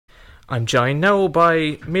I'm joined now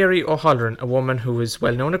by Mary O'Halloran, a woman who is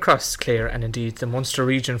well known across Clare and indeed the Munster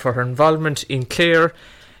region for her involvement in Clare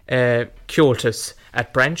Comhaltas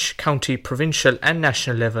at branch, county, provincial and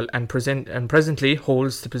national level, and presently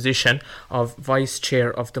holds the position of Vice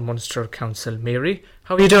Chair of the Munster Council. Mary,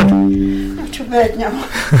 how are you doing? Not too bad now.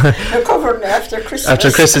 Recovering after Christmas.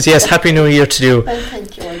 After Christmas, yes. Happy New Year to you. And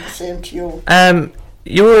thank you, and the same to you.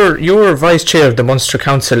 You're Vice Chair of the Munster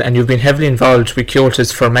Council and you've been heavily involved with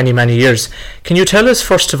Comhaltas for many, many years. Can you tell us,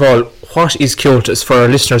 first of all, what is Comhaltas for our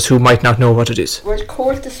listeners who might not know what it is? Well,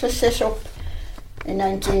 Comhaltas was set up in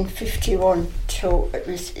 1951 it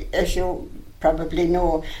was, as you probably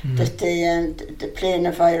know, that the playing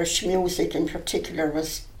of Irish music in particular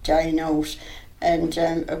was dying out, and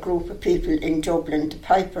a group of people in Dublin, the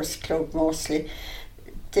Pipers Club mostly,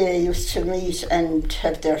 they used to meet and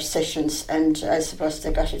have their sessions, and I suppose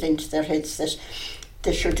they got it into their heads that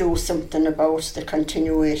they should do something about the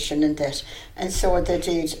continuation and that, and so they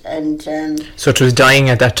did. And so it was dying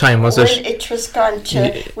at that time, was it? Well, it was gone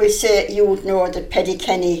to, we say, you would know the Paddy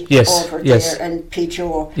Kenny over there, and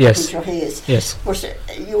P.Joe Hayes. Yes. But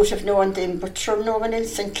you would have known them, but sure, no one in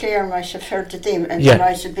St. Clair might have heard of them, and there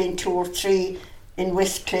might have been 2 or 3 in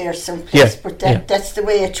West Clare someplace, but that's the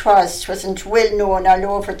way it was. It wasn't well known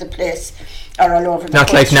all over the place, or all over the Not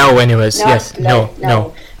country. like now anyways, yes. Like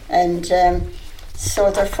no. And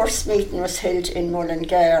so their first meeting was held in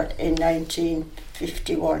Mullingar in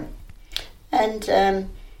 1951. And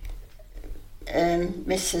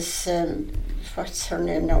Mrs. What's her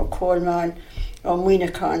name now, Coleman,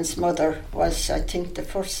 Wienacon's mother was, I think, the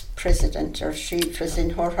first president, or she was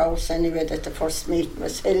in her house anyway that the first meeting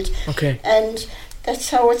was held. Okay. And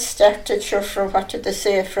that's how it started, sure, from, what did they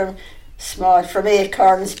say, from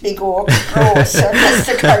acorns, big oaks grow, so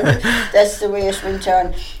that's the way it went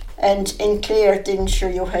on. And in Clare, then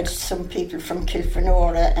sure you had some people from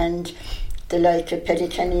Kilfenora and the like of Paddy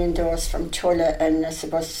Kenny and those from Tulla, and I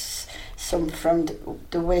suppose some from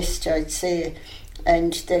the west, I'd say,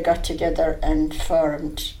 and they got together and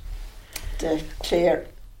formed the Clare.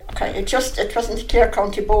 It wasn't the Clare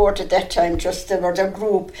County Board at that time, just there was a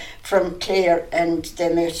group from Clare, and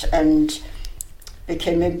they met and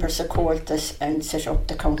became members of Comhaltas and set up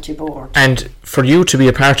the county board. And for you to be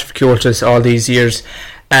a part of Comhaltas all these years,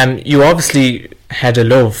 you obviously had a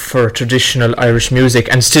love for traditional Irish music,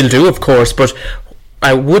 and still do, of course, but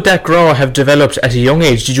would that grow have developed at a young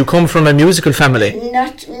age? Did you come from a musical family?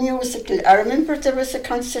 Not musical. I remember there was a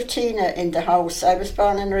concertina in the house. I was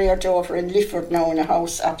born and reared over in Lifford now, in a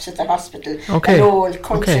house opposite the hospital. Okay. An old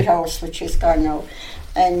country house, which is gone now.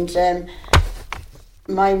 And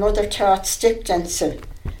my mother taught step dancing,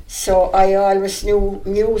 so I always knew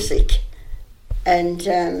music. And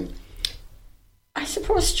I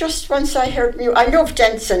suppose just once I heard music, I loved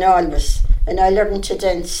dancing always, and I learned to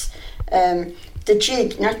dance. The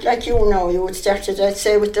jig, not like you know, you would start it, I'd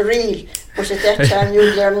say, with the reel, but at that time you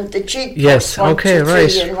learned the jig. Yes, okay,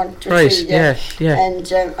 right. Yeah.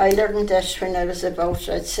 And I learned that when I was about,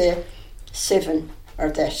 I'd say, 7 or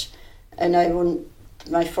that, and I won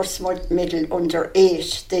my first medal under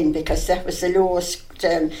 8 then, because that was the lowest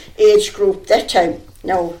age group that time.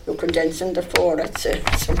 Now you can dance under 4, I'd say,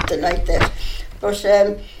 something like that. But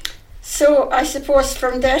so I suppose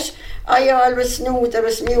from that I always knew there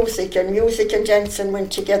was music and dancing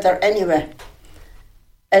went together anyway.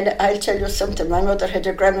 And I'll tell you something, my mother had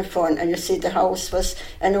a gramophone, and you see the house was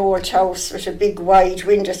an old house with a big wide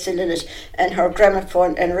windowsill in it, and her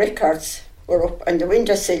gramophone and records were up on the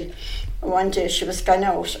windowsill. And one day she was gone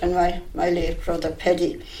out, and my late brother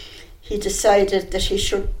Paddy, he decided that he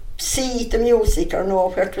should see the music or know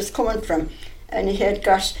where it was coming from, and he had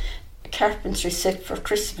got a carpentry set for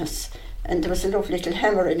Christmas, and there was a lovely little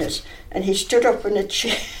hammer in it, and he stood up in a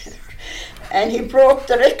chair and he broke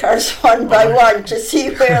the records one by one to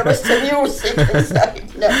see where was the music inside.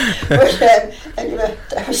 But anyway,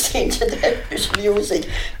 that was into that bit of music.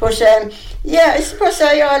 But I suppose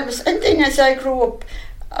I always, and then as I grew up,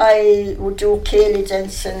 I would do Cayley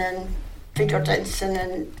dancing and figure dancing,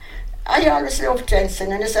 and I always loved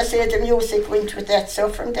dancing, and as I say, the music went with that. So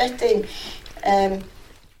from that thing,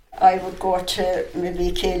 I would go to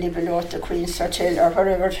maybe Cayley below at the Queen's Hotel or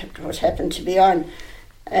wherever it would happen to be on,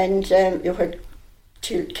 and you had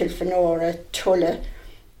Kilfenora, Tulla,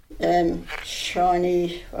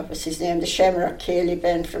 Shawnee, what was his name, the Shamrock Cayley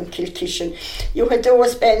band from Kilkishen. You had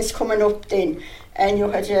those bands coming up then, and you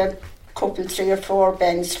had a couple, 3 or 4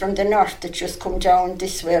 bands from the north that just come down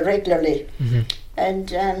this way regularly. Mm-hmm.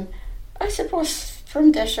 And I suppose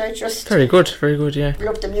from that I just very good, yeah.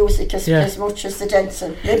 Love the music as much as the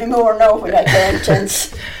dancing. Maybe more now when I can't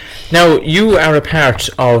dance. Now, you are a part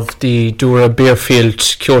of the Dura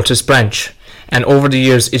Bearfield Comhaltas branch, and over the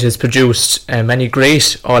years it has produced many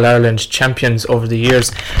great All-Ireland champions over the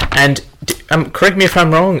years. And correct me if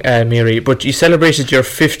I'm wrong, Mary, but you celebrated your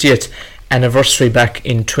 50th anniversary back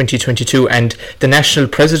in 2022, and the national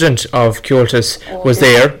president of Comhaltas was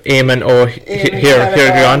there, Eamon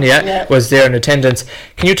O'Hirigan, was there in attendance.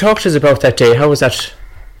 Can you talk to us about that day? How was that?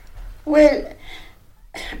 Well,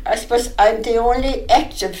 I suppose I'm the only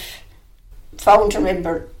active founder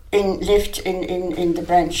member left in the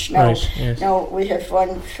branch now. Right, yes. Now we have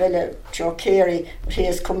one fella, Joe Carey, but he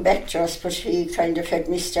has come back to us, but he kind of had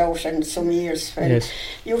missed out on some years. Yes.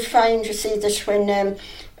 You find, you see, that when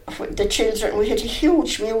the children, we had a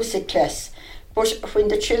huge music class, but when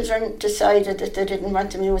the children decided that they didn't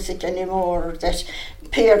want the music anymore, or that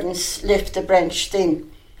parents left the branch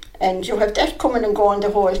then, and you have that coming and going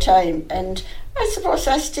the whole time, and I suppose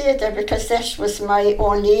I stayed there because that was my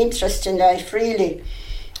only interest in life, really.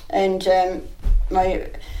 And my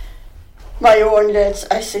own lads,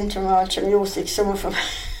 I sent them all to music. Some of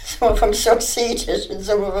them succeeded and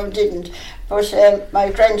some of them didn't. But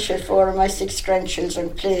my grandchildren, 4 of my 6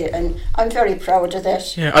 grandchildren play, and I'm very proud of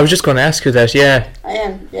that. Yeah, I was just going to ask you that. Yeah, I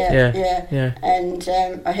am. Yeah. And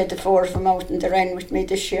I had the 4 of them out in the Wren with me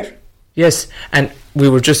this year. Yes, and we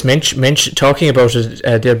were just talking about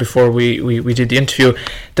it there before we did the interview.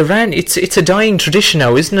 The Wren, it's a dying tradition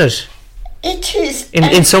now, isn't it? It is.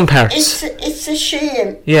 In some parts. It's a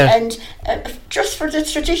shame. Yeah. And just for the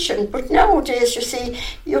tradition. But nowadays, you see,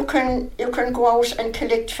 you can go out and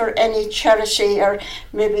collect for any charity or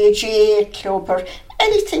maybe a GA club or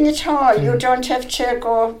anything at all. You don't have to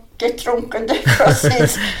go get drunk on the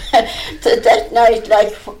crosses that night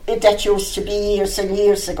like that used to be years and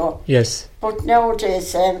years ago. Yes. But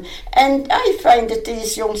nowadays, and I find that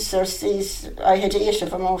these youngsters, I had 8 of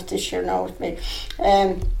them out this year now with me,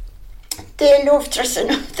 they love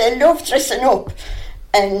dressing up,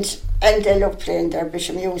 and they love playing their bit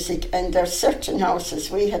of music. And there's certain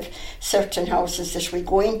houses, we have certain houses that we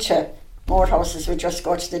go into. More houses we just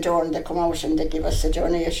go to the door and they come out and they give us a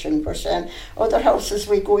donation, but other houses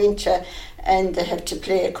we go into and they have to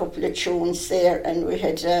play a couple of tunes there. And we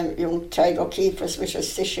had young Tygo O'Keefe was with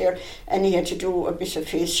us this year, and he had to do a bit of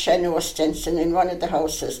his Shannon dancing in one of the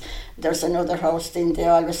houses. There's another house then, they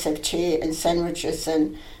always have tea and sandwiches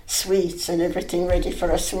and sweets and everything ready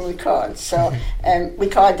for us when we call. So we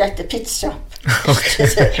call that the pit stop. Okay.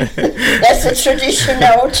 That's a tradition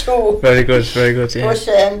now too. Very good, yeah.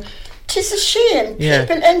 But it's a shame,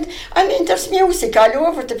 people, and I mean there's music all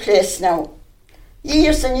over the place now.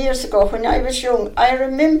 Years and years ago when I was young, I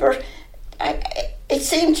remember it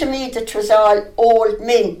seemed to me that it was all old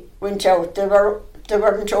men went out. They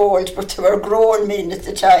weren't old, but they were grown men at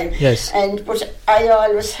the time. Yes. But I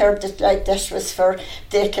always heard that like that was for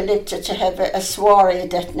they collected to have a soiree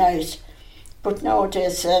that night. But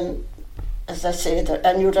nowadays, as I say,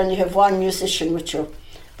 and you'd only have one musician with you.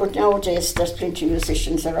 But nowadays there's plenty of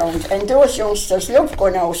musicians around, and those youngsters love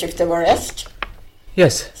going out if they were asked.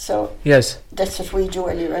 Yes. So yes, that's what we do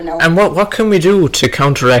anyway now. And what can we do to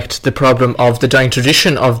counteract the problem of the dying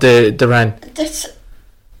tradition of the Wren? That's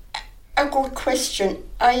a good question.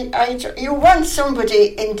 You want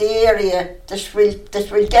somebody in the area that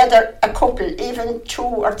will gather a couple, even 2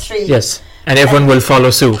 or 3. Yes, and everyone will follow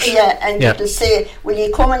suit. Yeah, and it'll say, will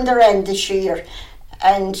you come in the Wren this year?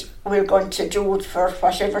 And we're going to do it for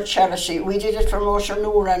whatever charity. We did it for Motor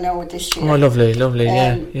Nura now this year. Oh, lovely,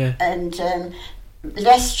 yeah. And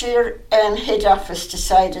last year, head office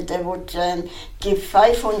decided they would give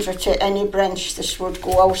 500 to any branch that would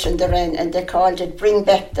go out in the Wren, and they called it Bring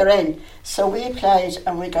Back the Wren. So we applied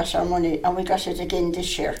and we got our money, and we got it again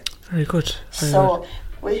this year. Very good.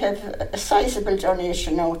 We have a sizable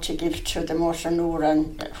donation now to give to the Motor Nura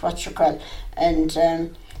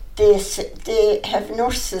and they have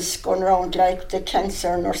nurses going around, like the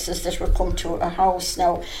cancer nurses that will come to a house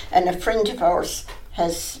now, and a friend of ours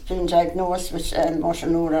has been diagnosed with motor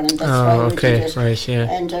neuron, and that's why we did it. Right,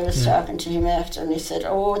 yeah. And I was talking to him after, and he said,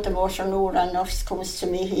 the motor neuron nurse comes to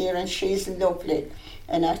me here and she's lovely.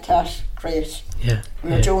 And I thought, great,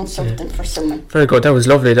 we're doing something for someone. Very good, that was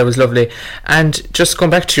lovely. And just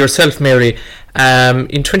going back to yourself, Mary,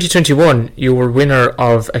 in 2021 you were winner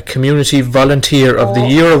of a Community Volunteer of the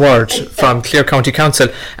Year award from Clare County Council,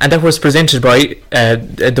 and that was presented by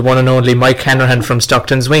the one and only Mike Hanrahan from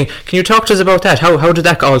Stockton's Wing. Can you talk to us about that? How did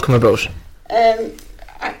that all come about?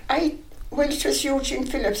 Well, it was Eugene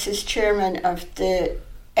Phillips, who's chairman of the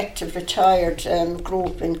active retired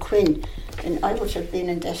group in Quinn, and I would have been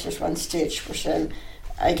in that at one stage, but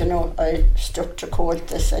I don't know, I stuck to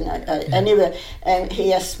Comhaltas, and anyway,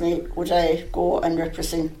 he asked me would I go and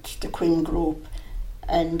represent the Queen group,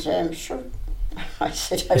 and sure, I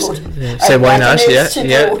said I would. Yeah. Say why not?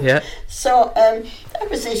 Yeah. So that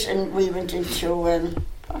was it, and we went into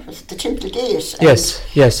what was it, the Temple Gate.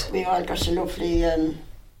 Yes. We all got a lovely.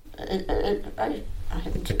 I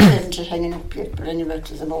haven't it hanging up yet, but anyway, it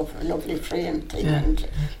was a lovely frame thing. Yeah. And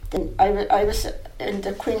then I was in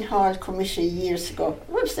the Queen Hall Committee years ago.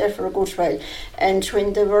 I was there for a good while, and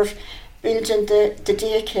when they were building the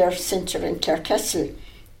daycare centre in Clarecastle,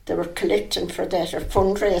 they were collecting for that, or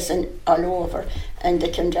fundraising all over, and they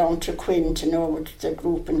came down to Quinn to know would the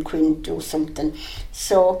group in Quinn do something.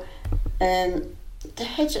 So they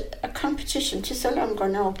had a competition, it is so long ago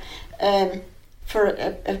now, for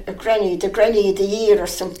a granny, the granny of the year or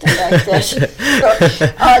something like that. So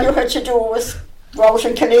all you had to do was go out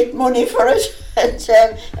and collect money for it. And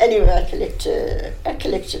anyway, I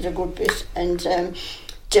collected a good bit, and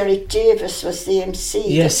Derek Davis was the MC.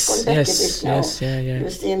 Yes. He was Yeah.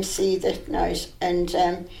 the MC that night, and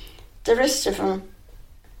the rest of them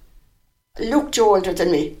looked older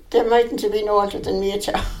than me. They mightn't have been older than me at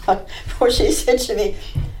all. But he said to me,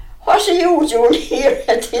 "What are you doing here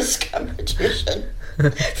at this competition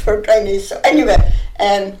for grannies?" So anyway,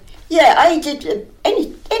 I did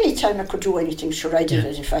any time I could do anything. Sure, I did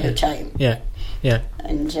it if I had time. Yeah.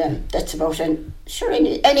 And that's about it. Sure,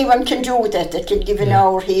 anyone can do that. They can give an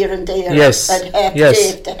hour here and there. Yes. And half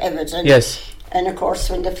day to have it. And of course,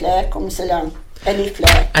 when the flag comes along, any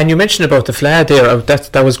flag. And you mentioned about the flag there.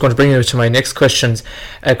 That was going to bring me to my next question.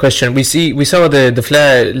 We saw the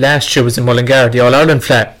flag last year was in Mullingar, the All Ireland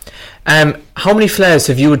flag. How many flags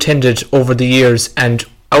have you attended over the years, and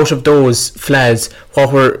out of those flags,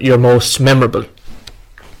 what were your most memorable?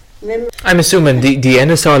 I'm assuming the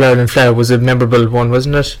Ennis All Ireland flag was a memorable one,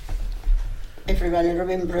 wasn't it? Everyone will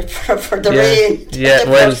remember it for the rain. Yeah,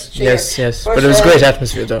 yes. But it was a great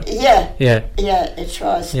atmosphere, though. Yeah, it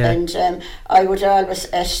was. Yeah. And I would always,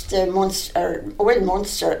 at the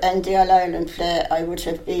Munster and the All Ireland flag, I would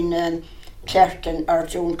have been clerking or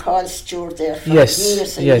doing call steward there for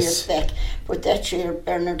years and years back. But that year,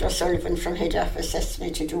 Bernard O'Sullivan from head office asked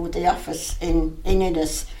me to do the office in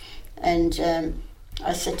Ennis, and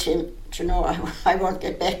I said to him, "Do you know, I won't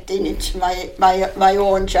get back into my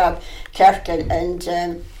own job clerking." And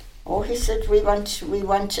he said, we want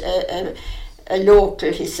a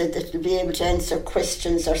local, he said, that will be able to answer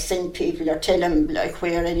questions or send people or tell them like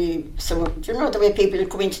where do you know the way people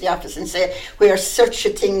come into the office and say, "We're such a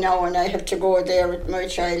thing now and I have to go there with my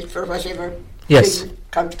child for whatever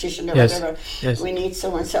competition or whatever. We need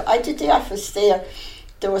someone." So I did the office there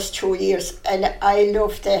those 2 years, and I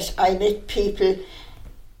loved that. I met people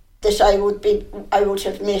that I would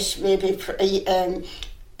have met maybe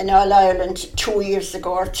in All Ireland 2 years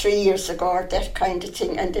ago or 3 years ago, or that kind of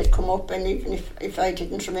thing, and they'd come up, and even if I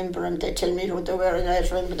didn't remember them, they'd tell me who they were, and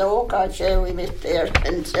I'd remember, "Oh God, yeah, we met there."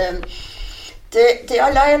 And the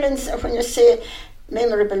All Irelands, when you say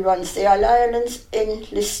memorable ones, the All Irelands in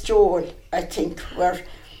Listowel, I think, were...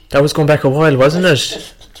 That was going back a while, wasn't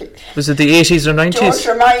it? Was it the 80s or 90s?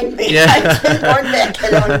 Don't remind me. Yeah. I've been going back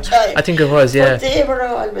a long time. I think it was, yeah. But they were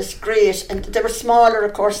always great, and they were smaller,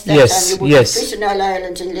 of course, that time. You wouldn't fit in All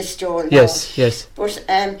Ireland in Listowel. Yes. But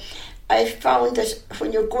I found that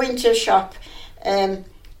when you go into a shop,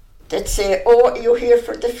 they'd say, "Oh, you're here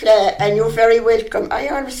for the flair, and you're very welcome." I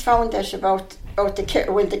always found that about the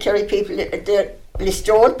Kerry people, the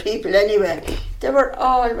Listowel people anyway, they were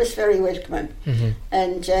always very welcoming. Mm-hmm.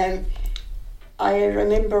 And I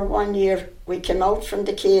remember one year we came out from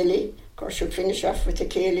the Cayley. Of course, you'd finish off with the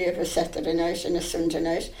Cayley of a Saturday night and a Sunday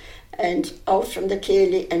night, and out from the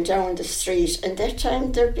Cayley and down the street. And that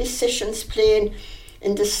time there'd be sessions playing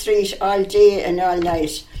in the street all day and all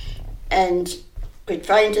night. And we'd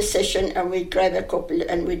find a session and we'd grab a couple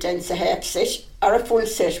and we'd dance a half set or a full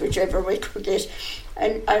set, whichever we could get.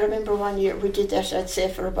 And I remember one year we did that, I'd say,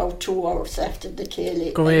 for about 2 hours after the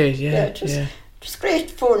Cayley. Great, It was great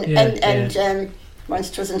fun, and once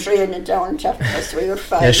it wasn't raining down on top of us, we were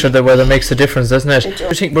fine. Yeah, sure, the weather makes a difference, doesn't it? It does.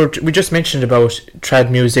 I think we just mentioned about trad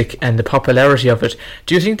music and the popularity of it.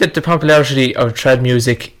 Do you think that the popularity of trad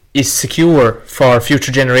music is secure for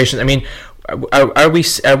future generations? I mean, are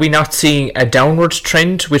we not seeing a downward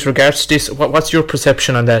trend with regards to this? What's your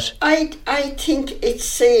perception on that? I think it's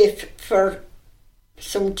safe for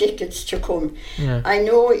some decades to come. Yeah. I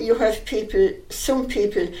know you have some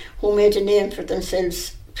people who made a name for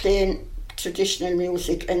themselves playing traditional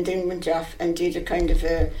music and then went off and did a kind of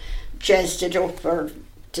jazzed it up or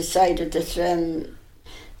decided that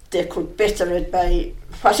they could better it by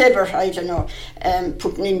whatever, I don't know,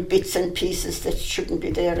 putting in bits and pieces that shouldn't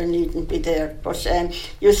be there and needn't be there. But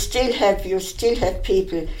you still have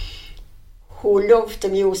people who love the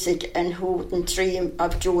music and who wouldn't dream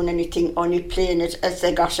of doing anything, only playing it as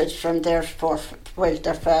they got it from their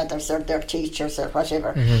fathers or their teachers or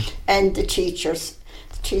whatever. And the teachers,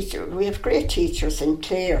 we have great teachers in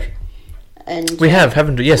Clare. And we have,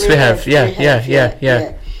 haven't we? Yes, we have.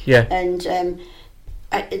 Yeah. And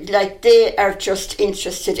like they are just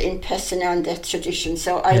interested in passing on that tradition.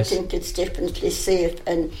 So I think it's definitely safe.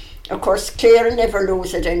 And of course, Clare will never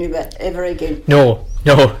lose it anyway, ever again. No.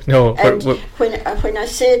 And when I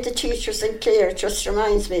say the teachers in Clare, it just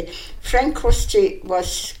reminds me, Frank Husty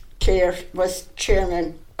was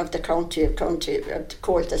chairman of the county of the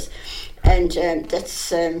Comhaltas, and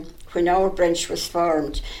that's when our branch was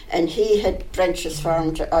formed, and he had branches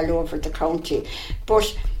formed all over the county.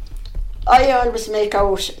 But I always make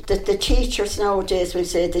out that the teachers nowadays will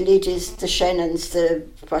say, the Liddies, the Shannons,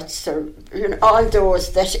 all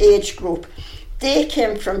those, that age group, they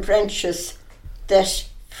came from branches that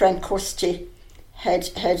Frank Husty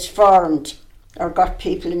had formed, or got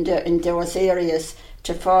people in those areas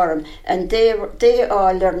to form, and they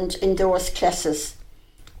all learned in those classes.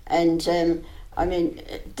 And I mean,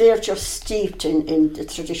 they're just steeped in the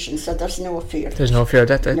tradition, so there's no fear. There's no fear.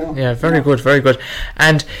 No. Yeah, very good.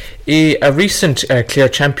 And a recent Clare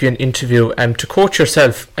Champion interview, to quote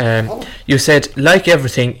yourself, you said, like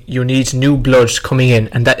everything, you need new blood coming in,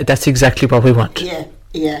 and that's exactly what we want.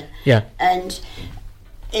 Yeah. And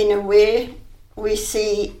in a way, we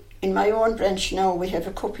see, in my own branch now, we have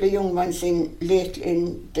a couple of young ones in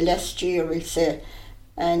the last year, we'll say,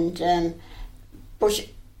 and but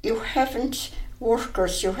you haven't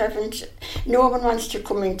workers, no one wants to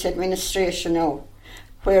come into administration now.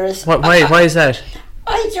 Whereas why is that?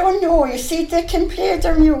 I don't know. You see, they can play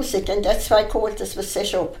their music, and that's why Comhaltas was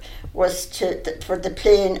set up, was for the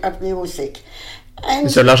playing of music. And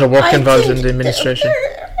there's a lot of work involved in the administration.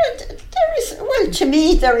 There is, well, to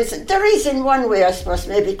me, there is in one way, I suppose,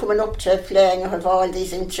 maybe coming up to playing, you have all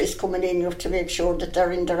these interests coming in, you have to make sure that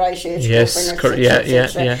they're in the right age group,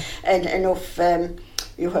 and enough.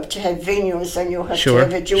 You have to have venues, and you have to have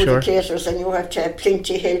adjudicators, and you have to have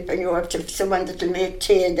plenty help, and you have to have someone that will make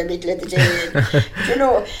tea in the middle of the day.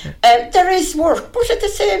 There is work, but at the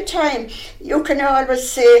same time, you can always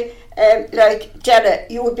say, like, Dara,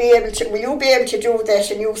 will you be able to do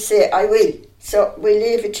that? And you say, I will. So we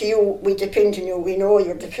leave it to you, we depend on you, we know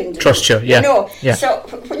you're dependent. Trust you, yeah. You know? Yeah. So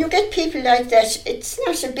when you get people like that, it's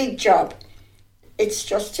not a big job. It's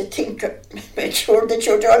just to think, make sure that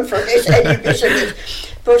you're done for this, any bit of it.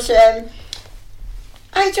 But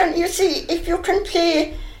you see, if you can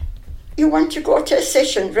play, you want to go to a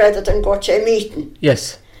session rather than go to a meeting.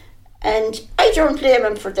 Yes. And I don't blame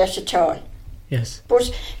them for that at all. Yes.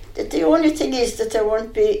 But the only thing is that there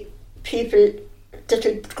won't be people that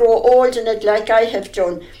will grow old in it like I have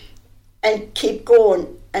done and keep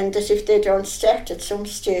going, and that if they don't start at some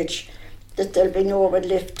stage, that there'll be no one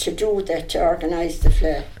left to do that, to organise the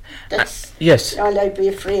flair. That's all I'd be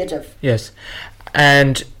afraid of. Yes.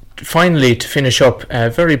 And finally, to finish up,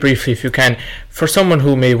 very briefly if you can, for someone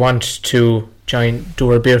who may want to join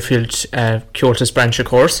Dora Bearfield Comhaltas branch, of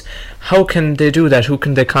course, how can they do that? Who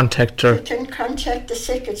can they contact? They can contact the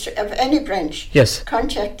secretary of any branch. Yes.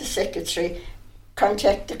 Contact the secretary,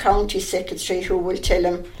 contact the county secretary, who will tell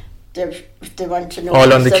them if they want to know.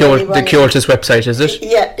 All on the Comhaltas website, is it?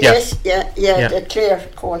 Yes, the Clare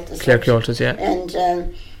Comhaltas. Clare Comhaltas, yeah.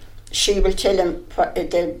 And she will tell them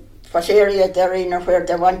what area they're in, or where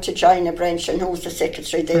they want to join a branch, and who's the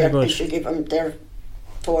secretary there, and she'll give them their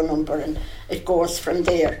phone number, and it goes from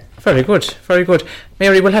there. Very good.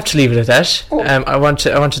 Mary, we'll have to leave it at that. I want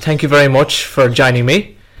to thank you very much for joining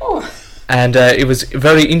me. And it was a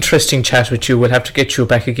very interesting chat with you. We'll have to get you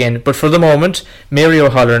back again. But for the moment, Mary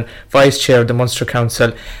O'Halloran, Vice Chair of the Munster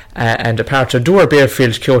Council and a part of Dora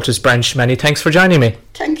Bearfield Comhaltas branch, many thanks for joining me.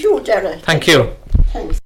 Thank you, Dara. Thank you. Thanks.